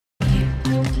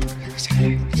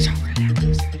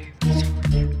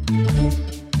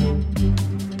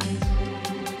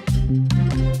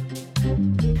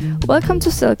Welcome to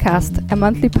Cellcast, a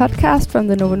monthly podcast from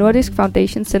the Novo Nordisk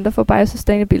Foundation Center for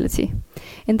Biosustainability.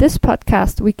 In this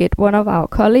podcast, we get one of our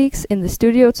colleagues in the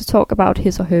studio to talk about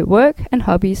his or her work and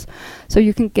hobbies, so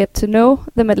you can get to know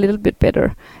them a little bit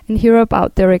better and hear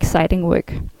about their exciting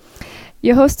work.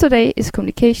 Your host today is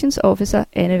Communications Officer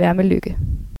Anne Verme Lykke.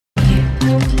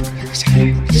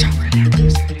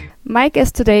 My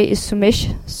guest today is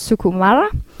Sumesh Sukumara,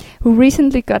 who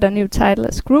recently got a new title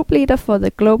as Group Leader for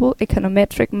the Global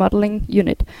Econometric Modeling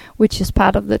Unit, which is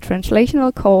part of the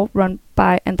translational core run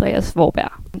by Andreas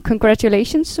Warberg.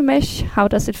 Congratulations, Sumesh. How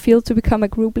does it feel to become a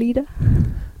Group Leader?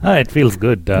 It feels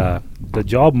good. The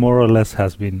job more or less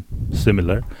has been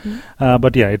similar.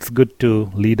 But yeah, it's good to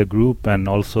lead a group and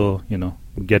also,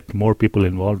 get more people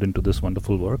involved into this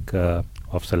wonderful work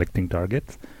of selecting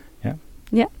targets.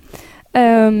 Yeah.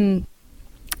 Can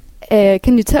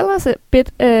you tell us a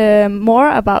bit more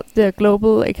about the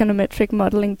Global Econometric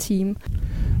Modeling team?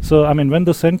 So, when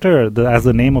the center, as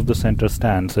the name of the center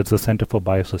stands, it's a Center for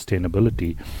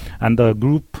Biosustainability. And the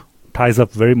group ties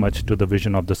up very much to the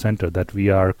vision of the center that we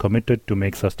are committed to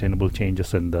make sustainable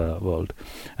changes in the world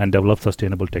and develop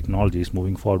sustainable technologies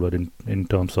moving forward in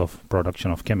terms of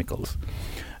production of chemicals.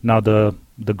 Now, the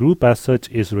group as such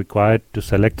is required to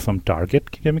select some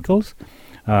target chemicals,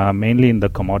 mainly in the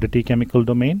commodity chemical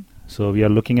domain. So we are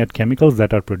looking at chemicals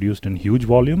that are produced in huge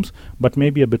volumes, but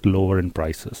maybe a bit lower in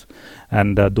prices.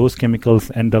 And those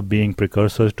chemicals end up being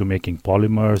precursors to making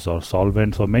polymers or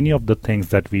solvents or many of the things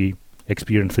that we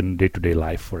experience in day-to-day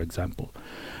life, for example.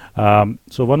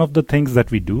 So one of the things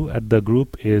that we do at the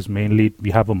group is mainly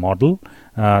we have a model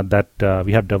that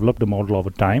we have developed a model over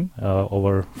time,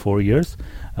 over 4 years,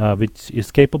 which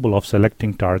is capable of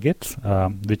selecting targets,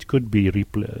 which could be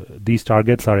these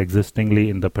targets are existingly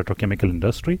in the petrochemical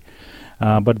industry,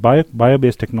 but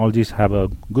bio-based technologies have a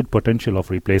good potential of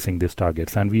replacing these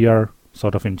targets, and we are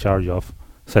sort of in charge of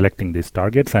selecting these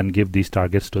targets and give these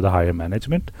targets to the higher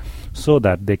management so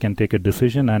that they can take a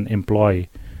decision and employ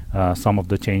some of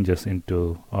the changes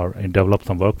into and develop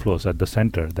some workflows at the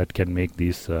center that can make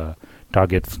these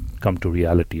targets come to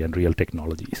reality and real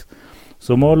technologies.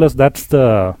 So more or less that's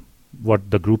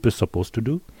what the group is supposed to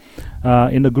do.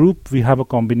 In the group we have a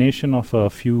combination of a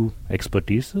few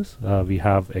expertises. We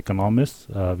have economists,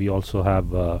 we also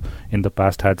have in the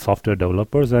past had software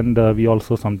developers, and we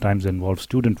also sometimes involve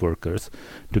student workers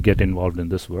to get involved in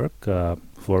this work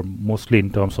for mostly in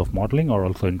terms of modeling or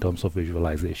also in terms of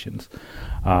visualizations.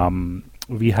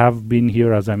 We have been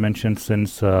here, as I mentioned,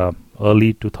 since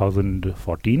early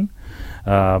 2014.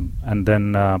 And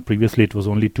then previously it was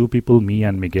only 2 people, me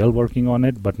and Miguel, working on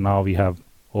it. But now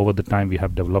over the time we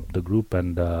have developed the group,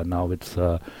 and now it's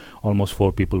almost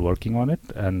 4 people working on it.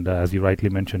 And as you rightly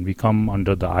mentioned, we come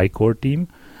under the iCore team.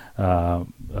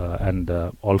 And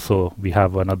also we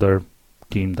have another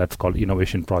team that's called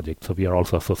Innovation Project. So we are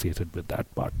also associated with that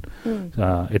part.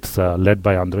 It's led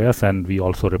by Andreas, and we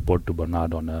also report to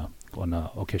Bernard on a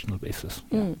occasional basis.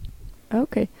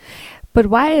 Okay, but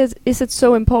why is it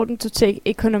so important to take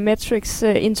econometrics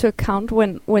into account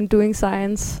when doing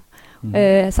science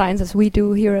as we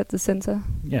do here at the center?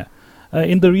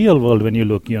 In the real world, when you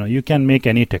look, you can make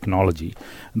any technology.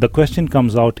 The question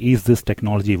comes out, is this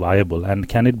technology viable and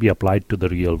can it be applied to the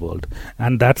real world?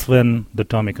 And that's when the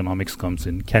term economics comes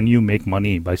in. Can you make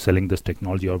money by selling this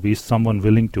technology, or is someone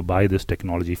willing to buy this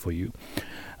technology for you?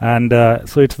 And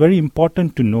so it's very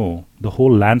important to know the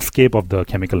whole landscape of the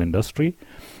chemical industry.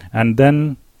 And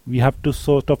then we have to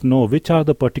sort of know which are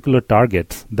the particular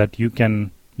targets that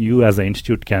you as an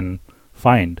institute can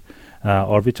find,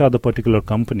 or which are the particular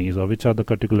companies or which are the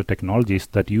particular technologies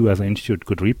that you as an institute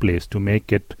could replace to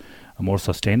make it more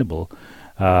sustainable.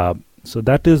 So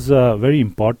that is very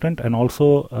important, and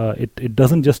also it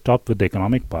doesn't just stop with the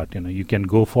economic part. You can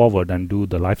go forward and do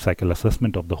the life cycle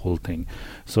assessment of the whole thing.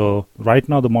 So right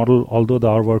now the model, although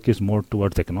our work is more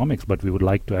towards economics, but we would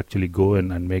like to actually go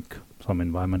in and make some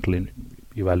environmental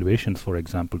evaluations, for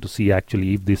example, to see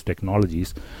actually if these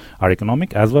technologies are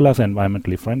economic as well as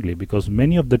environmentally friendly, because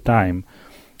many of the time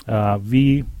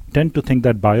we tend to think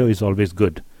that bio is always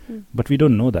good. But we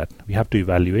don't know that. We have to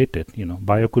evaluate it.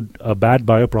 A bad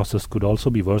bioprocess could also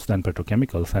be worse than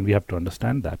petrochemicals, and we have to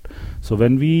understand that. So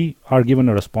when we are given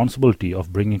a responsibility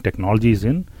of bringing technologies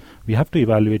in, we have to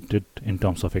evaluate it in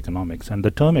terms of economics. And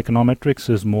the term econometrics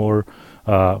is more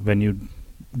when you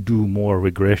do more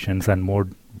regressions and more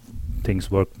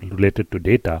things work related to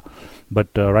data. But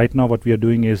right now what we are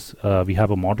doing is we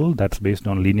have a model that's based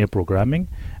on linear programming,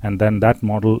 and then that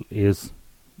model is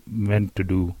meant to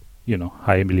do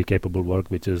highly capable work,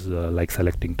 which is like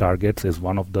selecting targets, is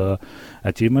one of the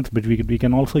achievements. But we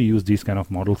can also use these kind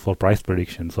of models for price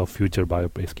predictions of future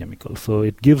bio-based chemicals. So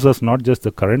it gives us not just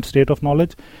the current state of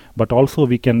knowledge, but also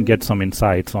we can get some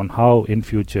insights on how in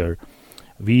future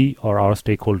we or our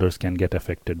stakeholders can get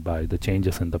affected by the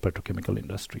changes in the petrochemical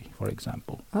industry, for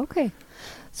example. Okay.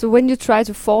 So when you try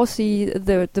to foresee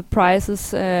the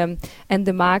prices and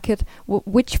the market,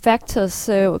 which factors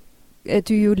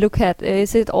do you look at?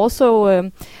 Is it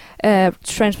also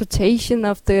transportation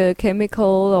of the chemical,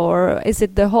 or is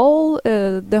it the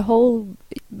whole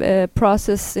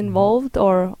process involved,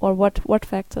 or what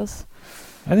factors?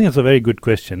 I think it's a very good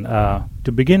question.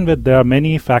 To begin with, there are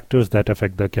many factors that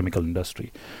affect the chemical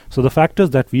industry. So the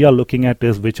factors that we are looking at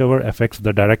is whichever affects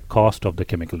the direct cost of the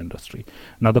chemical industry.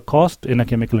 Now, the cost in a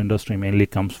chemical industry mainly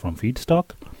comes from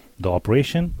feedstock, the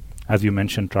operation, as you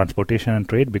mentioned, transportation and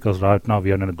trade, because right now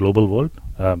we are in a global world.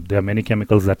 There are many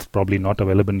chemicals that's probably not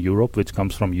available in Europe, which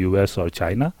comes from US or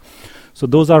China. So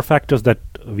those are factors that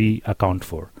we account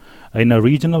for. In a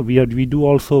regional, we do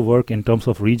also work in terms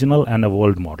of regional and a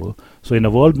world model. So in a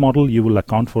world model, you will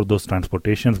account for those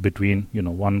transportations between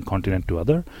one continent to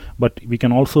other. But we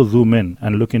can also zoom in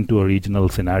and look into a regional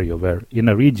scenario where in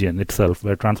a region itself,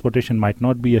 where transportation might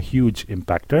not be a huge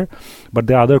impactor, but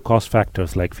there are other cost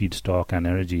factors like feedstock and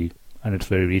energy, and it's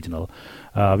very regional.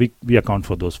 We account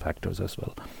for those factors as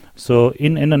well. So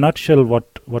in a nutshell,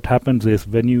 what happens is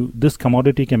when this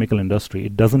commodity chemical industry,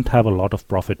 it doesn't have a lot of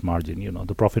profit margin.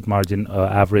 The profit margin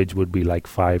average would be like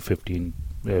 15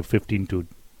 to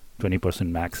 20%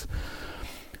 max.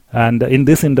 And in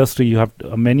this industry, you have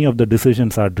many of the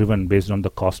decisions are driven based on the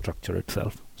cost structure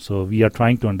itself. So we are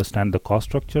trying to understand the cost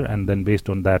structure, and then based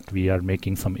on that, we are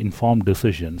making some informed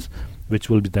decisions, which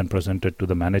will be then presented to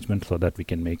the management so that we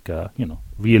can make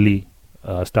really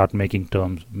start making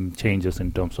changes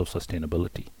in terms of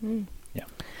sustainability. Yeah.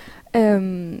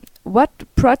 What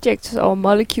projects or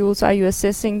molecules are you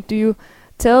assessing? Do you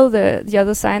tell the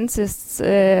other scientists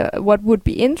what would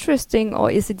be interesting,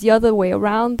 or is it the other way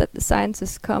around, that the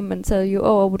scientists come and tell you,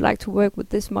 I would like to work with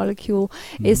this molecule?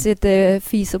 Is it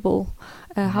feasible?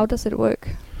 How does it work?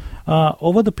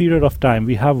 Over the period of time,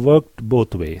 we have worked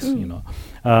both ways.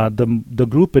 The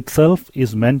group itself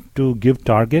is meant to give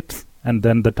targets, and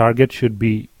then the target should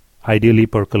be ideally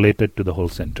percolated to the whole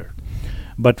center.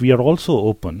 But we are also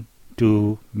open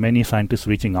to many scientists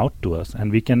reaching out to us,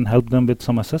 and we can help them with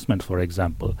some assessments, for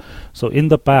example. So in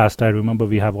the past, I remember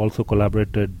we have also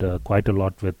collaborated quite a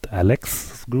lot with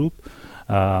Alex's group.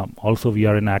 Also, we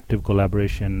are in active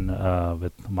collaboration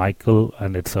with Michael,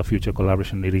 and it's a future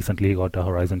collaboration. We recently got a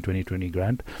Horizon 2020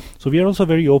 grant. So we are also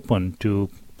very open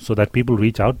so that people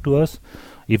reach out to us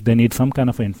if they need some kind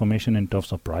of information in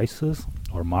terms of prices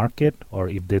or market, or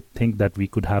if they think that we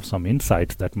could have some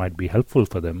insights that might be helpful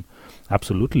for them.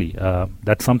 Absolutely.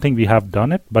 That's something we have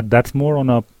done it, but that's more on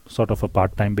a sort of a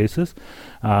part-time basis.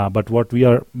 But what we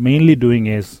are mainly doing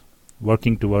is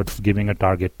working towards giving a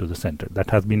target to the center.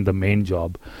 That has been the main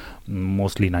job,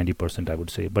 mostly 90%, I would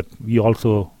say. But we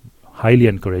also highly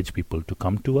encourage people to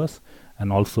come to us,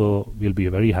 and also we'll be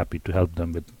very happy to help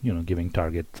them with giving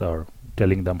targets or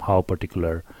telling them how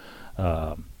particular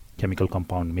chemical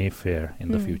compound may fare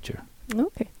in the future.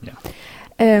 Okay. Yeah.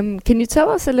 Can you tell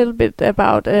us a little bit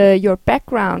about your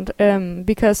background?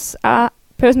 Because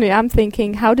personally, I'm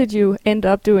thinking, how did you end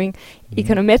up doing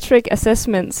econometric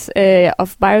assessments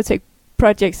of biotech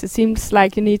projects? It seems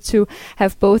like you need to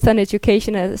have both an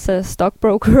education as a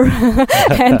stockbroker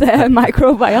and a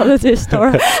microbiologist,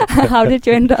 or how did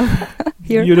you end up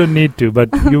here? You don't need to, but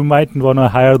you might want to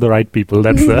hire the right people.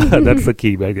 That's the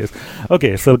key, I guess.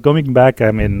 Okay, so coming back,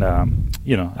 I mean,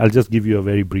 I'll just give you a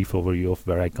very brief overview of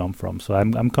where I come from. So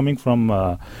I'm coming from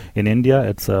in India.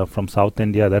 It's from South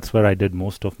India. That's where I did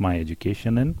most of my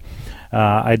education in.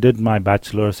 I did my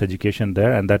bachelor's education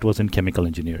there, and that was in chemical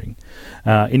engineering.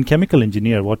 In chemical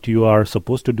engineer, what you are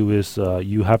supposed to do is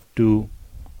you have to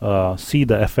see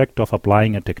the effect of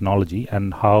applying a technology,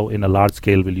 and how in a large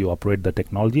scale will you operate the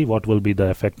technology, what will be the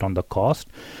effect on the cost,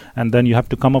 and then you have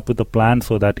to come up with a plan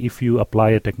so that if you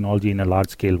apply a technology in a large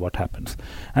scale, what happens.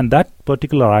 And that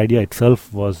particular idea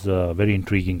itself was very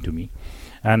intriguing to me.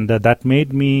 And that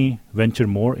made me venture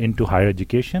more into higher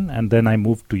education. And then I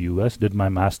moved to US, did my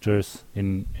master's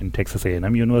in Texas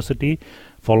A&M University,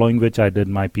 following which I did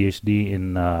my PhD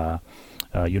in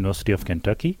University of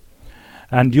Kentucky.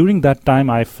 And during that time,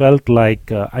 I felt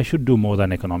like I should do more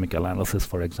than economic analysis,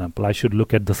 for example. I should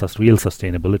look at the real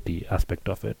sustainability aspect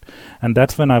of it. And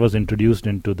that's when I was introduced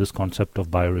into this concept of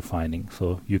biorefining.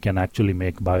 So you can actually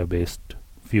make bio-based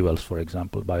fuels, for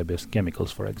example, bio-based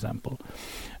chemicals, for example.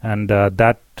 And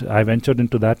that I ventured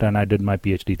into that, and I did my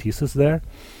PhD thesis there.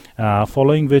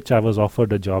 Following which, I was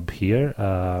offered a job here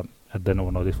at the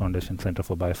Novo Nordisk Foundation Center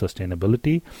for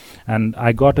Biosustainability, and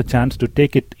I got a chance to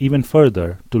take it even further,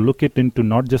 to look it into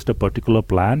not just a particular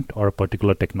plant or a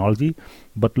particular technology,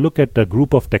 but look at a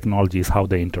group of technologies, how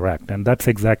they interact. And that's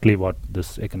exactly what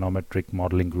this econometric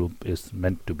modeling group is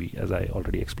meant to be, as I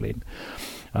already explained.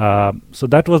 So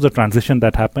that was the transition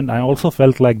that happened. I also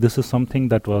felt like this is something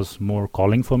that was more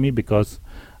calling for me, because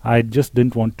I just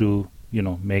didn't want to,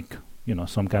 make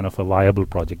some kind of a viable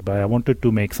project, but I wanted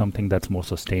to make something that's more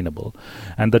sustainable.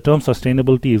 And the term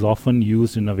sustainability is often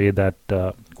used in a way that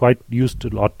quite used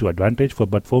a lot to advantage for,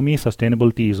 but for me,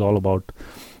 sustainability is all about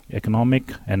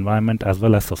economic, environment, as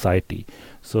well as society.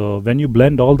 So when you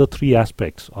blend all the three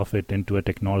aspects of it into a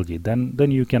technology, then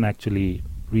you can actually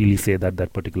really say that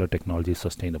that particular technology is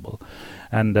sustainable.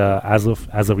 And as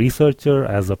a researcher,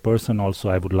 as a person also,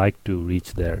 I would like to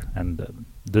reach there, and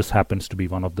this happens to be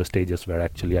one of the stages where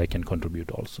actually I can contribute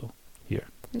also here.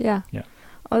 Yeah. Yeah.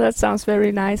 Oh, that sounds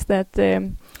very nice. That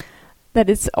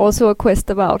it's also a quest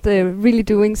about really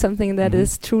doing something that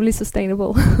is truly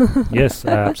sustainable. Yes,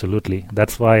 absolutely.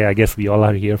 That's why I guess we all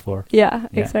are here for. Yeah.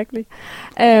 Exactly.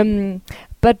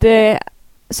 But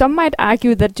some might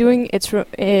argue that doing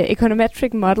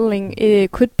econometric modeling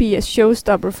could be a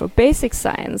showstopper for basic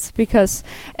science, because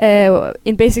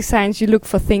in basic science you look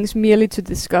for things merely to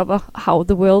discover how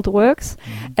the world works.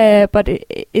 But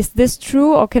is this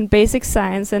true, or can basic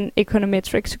science and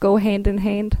econometrics go hand in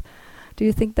hand? Do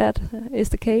you think that is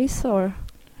the case, or?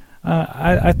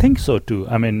 I think so too.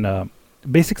 I mean,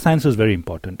 basic science is very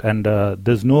important, and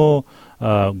there's no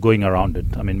going around it.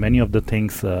 I mean, many of the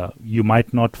things you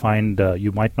might not find,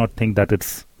 you might not think that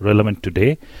it's relevant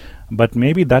today, but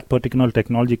maybe that particular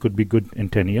technology could be good in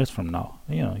 10 years from now.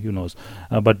 Who knows?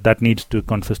 But that needs to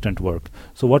consistent work.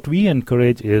 So what we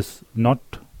encourage is not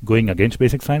going against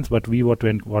basic science, but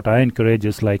what I encourage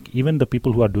is, like, even the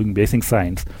people who are doing basic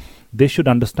science, they should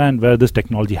understand where this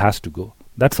technology has to go.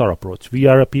 That's our approach. We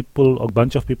are a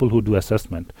bunch of people who do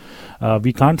assessment.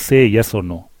 We can't say yes or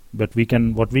no, but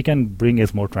what we can bring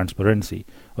is more transparency.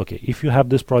 Okay, if you have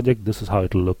this project, this is how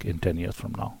it will look in 10 years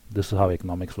from now. This is how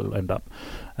economics will end up.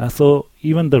 So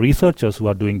even the researchers who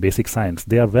are doing basic science,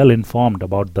 they are well informed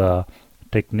about the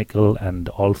technical and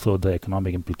also the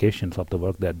economic implications of the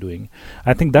work they're doing.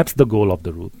 I think that's the goal of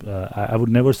the group. I would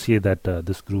never say that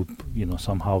this group,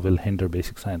 somehow will hinder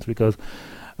basic science, because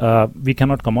we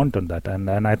cannot comment on that. And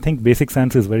I think basic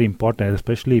science is very important,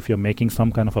 especially if you're making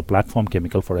some kind of a platform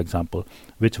chemical, for example,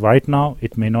 which right now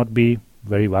it may not be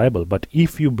very viable. But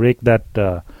if you break that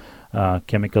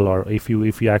chemical, or if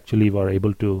you actually were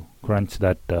able to crunch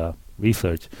that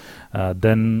research,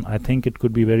 then I think it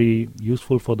could be very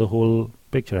useful for the whole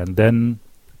picture. And then,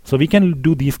 so we can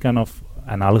do these kind of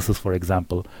analysis. For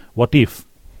example, what if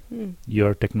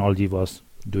your technology was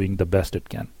doing the best it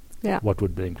can? Yeah. What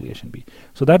would the implication be?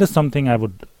 So that is something I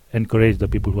would encourage the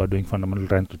people who are doing fundamental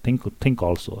science to think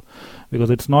also, because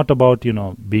it's not about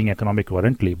being economic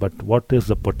currently, but what is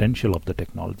the potential of the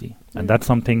technology, and that's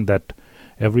something that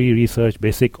every research,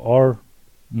 basic or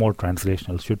more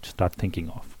translational, should start thinking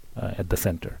of at the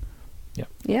center.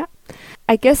 Yeah.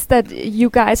 I guess that you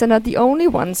guys are not the only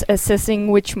ones assessing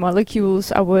which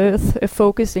molecules are worth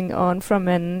focusing on from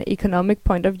an economic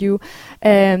point of view.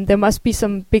 There must be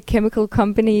some big chemical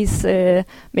companies,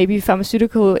 maybe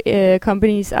pharmaceutical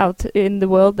companies out in the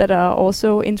world that are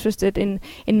also interested in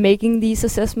making these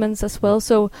assessments as well.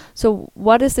 So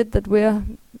what is it that we're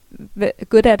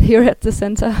good at here at the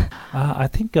center? I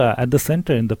think at the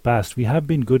center in the past we have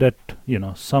been good at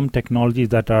some technologies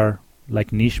that are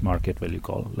like niche market, will you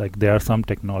call, like there are some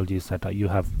technologies that you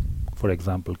have, for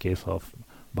example, case of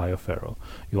bioferro.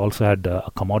 You also had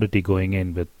a commodity going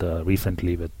in with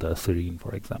recently with serine,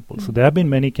 for example. So there have been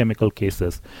many chemical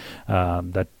cases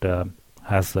that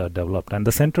has developed, and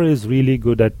the center is really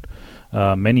good at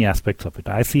many aspects of it.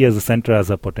 I see as a center as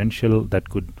a potential that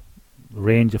could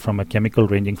range from a chemical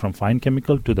ranging from fine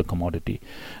chemical to the commodity.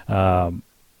 As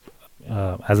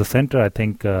a center, I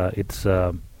think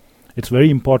it's very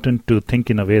important to think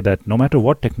in a way that no matter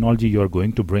what technology you are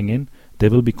going to bring in, there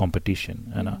will be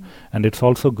competition. And it's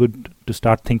also good to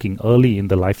start thinking early in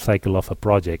the life cycle of a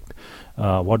project,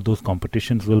 what those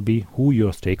competitions will be, who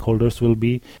your stakeholders will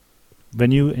be.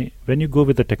 When you go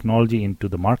with the technology into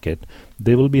the market,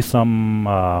 there will be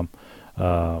some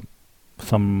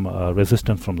some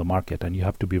resistance from the market, and you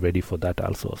have to be ready for that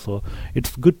also. So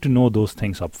it's good to know those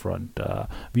things upfront.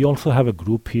 We also have a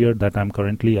group here that I'm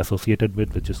currently associated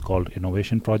with, which is called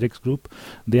Innovation Projects Group.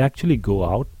 They actually go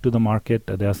out to the market.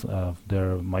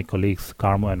 They're my colleagues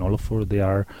Karma and Olafur. They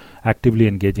are actively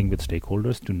engaging with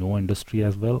stakeholders to know industry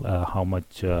as well. How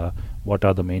much, what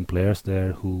are the main players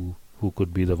there, who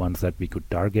could be the ones that we could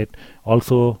target.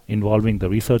 Also involving the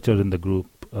researchers in the group,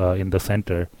 in the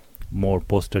center, more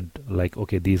posted like,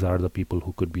 okay, these are the people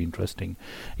who could be interesting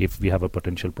if we have a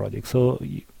potential project. So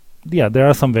yeah, there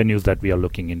are some venues that we are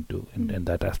looking into in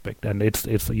that aspect. And it's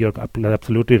you're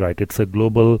absolutely right. It's a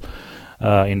global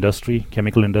industry.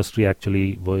 Chemical industry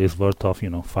actually is worth of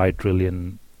 $5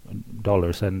 trillion,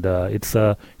 and it's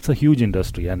a huge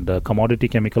industry. And commodity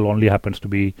chemical only happens to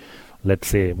be, let's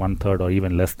say, 1/3 or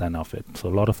even less than of it. So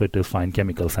a lot of it is fine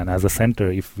chemicals. And as a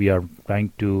center, if we are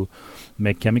trying to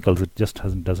make chemicals, it just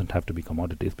doesn't have to be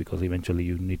commodities, because eventually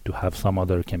you need to have some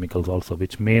other chemicals also,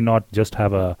 which may not just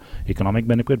have a economic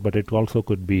benefit, but it also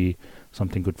could be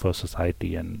something good for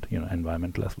society and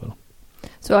environmental as well.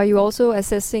 So are you also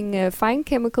assessing fine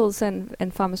chemicals and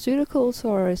pharmaceuticals,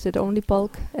 or is it only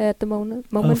bulk at the moment?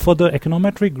 For the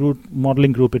econometric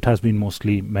modeling group, it has been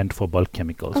mostly meant for bulk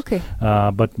chemicals. Okay.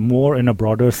 But more in a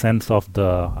broader sense of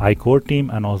the iCore team,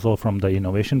 and also from the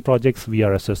innovation projects, we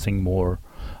are assessing more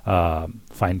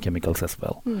fine chemicals as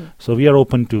well. So we are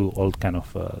open to all kind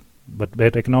of but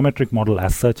the econometric model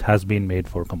as such has been made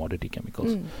for commodity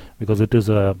chemicals, because it is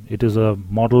a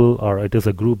model, or it is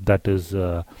a group that is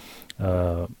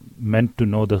meant to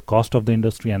know the cost of the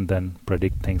industry and then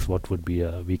predict things, what would be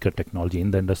a weaker technology in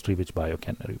the industry which bio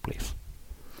can replace.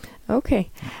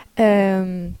 Okay.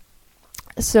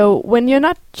 So when you're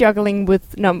not juggling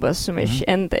with numbers, Sumesh,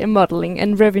 and modeling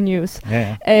and revenues,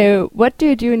 what do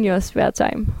you do in your spare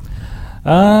time?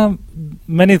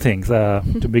 Many things.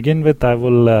 To begin with, I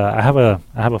have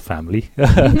a family,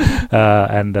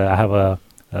 and I have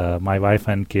my wife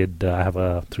and kid. I have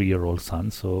a 3-year-old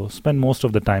son, so spend most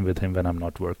of the time with him when I'm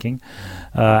not working.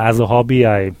 As a hobby,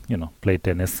 I play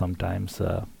tennis sometimes.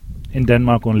 In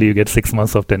Denmark, only you get 6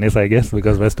 months of tennis, I guess,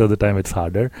 because rest of the time it's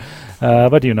harder.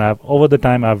 But over the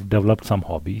time, I've developed some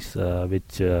hobbies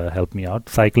which help me out.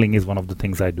 Cycling is one of the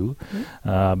things I do.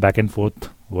 Back and forth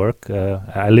work.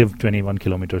 I live 21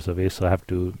 kilometers away, so I have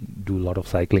to do a lot of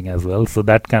cycling as well. So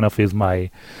that kind of is my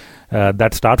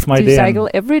that starts my day. Do you cycle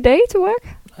every day to work?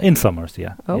 In summers,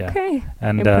 yeah. Okay. Yeah.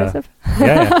 And impressive.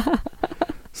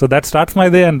 So that starts my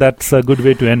day, and that's a good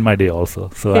way to end my day also.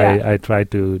 So I try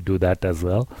to do that as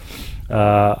well.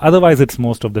 Otherwise, it's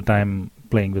most of the time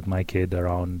playing with my kid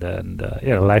around, and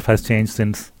life has changed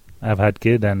since I've had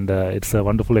kid, and it's a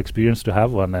wonderful experience to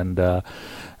have one. And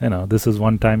this is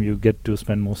one time you get to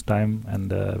spend most time, and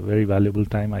very valuable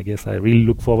time, I guess. I really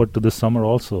look forward to this summer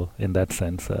also, in that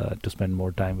sense, to spend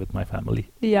more time with my family.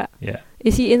 Yeah.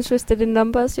 Is he interested in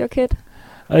numbers, your kid?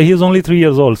 He's only 3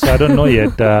 years old, so I don't know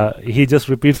yet. He just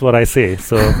repeats what I say.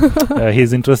 So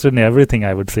he's interested in everything,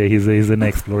 I would say. He's in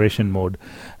exploration mode.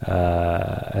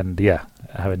 And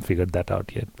I haven't figured that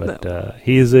out yet. But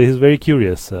he's very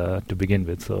curious to begin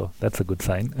with, so that's a good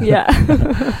sign. Yeah.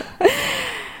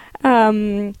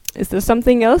 Is there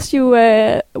something else you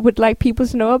would like people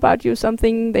to know about you?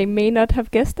 Something they may not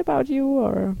have guessed about you,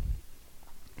 or?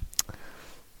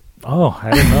 Oh, I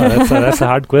don't know. That's a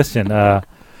hard question.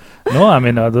 No, I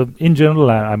mean, in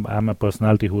general, I'm a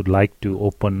personality who would like to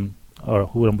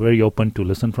who am very open to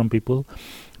listen from people,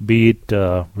 be it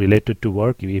related to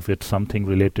work. If it's something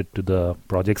related to the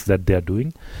projects that they are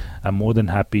doing, I'm more than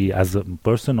happy as a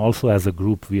person. Also, as a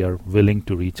group, we are willing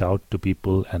to reach out to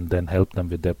people and then help them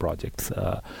with their projects.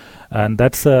 And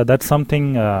that's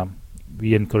something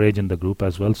we encourage in the group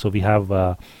as well. So we have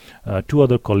 2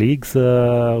 other colleagues who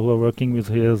are working with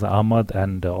us, Ahmad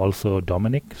and also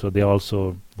Dominic. So they're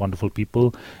also wonderful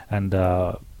people. And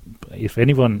if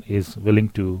anyone is willing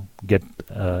to get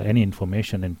any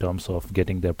information in terms of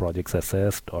getting their projects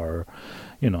assessed, or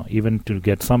even to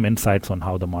get some insights on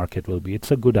how the market will be, it's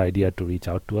a good idea to reach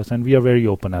out to us. And we are very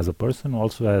open as a person,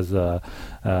 also as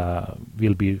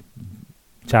we'll be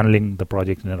channeling the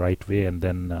project in the right way, and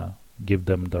then give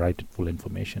them the right full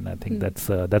information. I think that's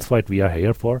what we are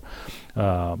here for.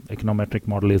 Econometric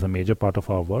model is a major part of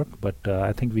our work, but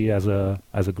I think we as a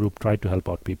group try to help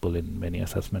out people in many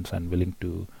assessments, and willing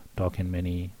to talk in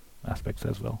many aspects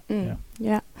as well.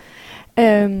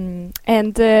 And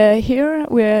here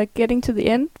we're getting to the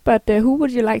end, but who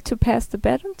would you like to pass the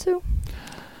baton to?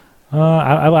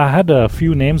 I had a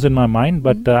few names in my mind,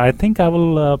 but I think I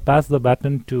will pass the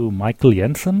baton to Michael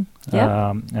Jensen.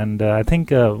 Yeah. And I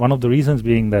think one of the reasons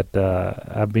being that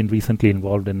I've been recently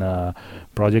involved in a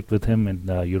project with him in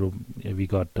Europe. We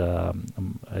got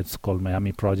it's called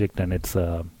Miami Project, and it's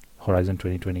a Horizon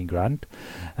 2020 grant,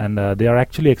 and they are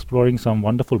actually exploring some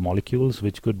wonderful molecules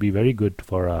which could be very good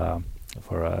for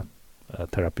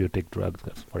therapeutic drugs,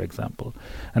 for example.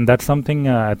 And that's something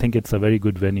I think it's a very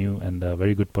good venue and a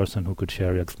very good person who could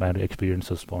share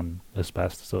experiences on this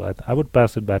past. So I would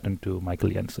pass it back into Michael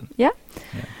Jensen. Yeah.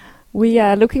 We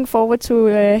are looking forward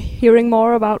to hearing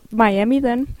more about Miami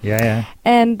then. Yeah.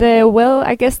 And well,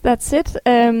 I guess that's it.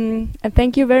 And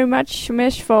thank you very much,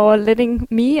 Sumesh, for letting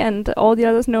me and all the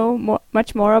others know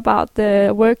much more about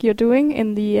the work you're doing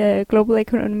in the Global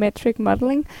Econometric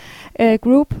Modeling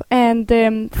group. And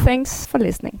thanks for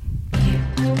listening.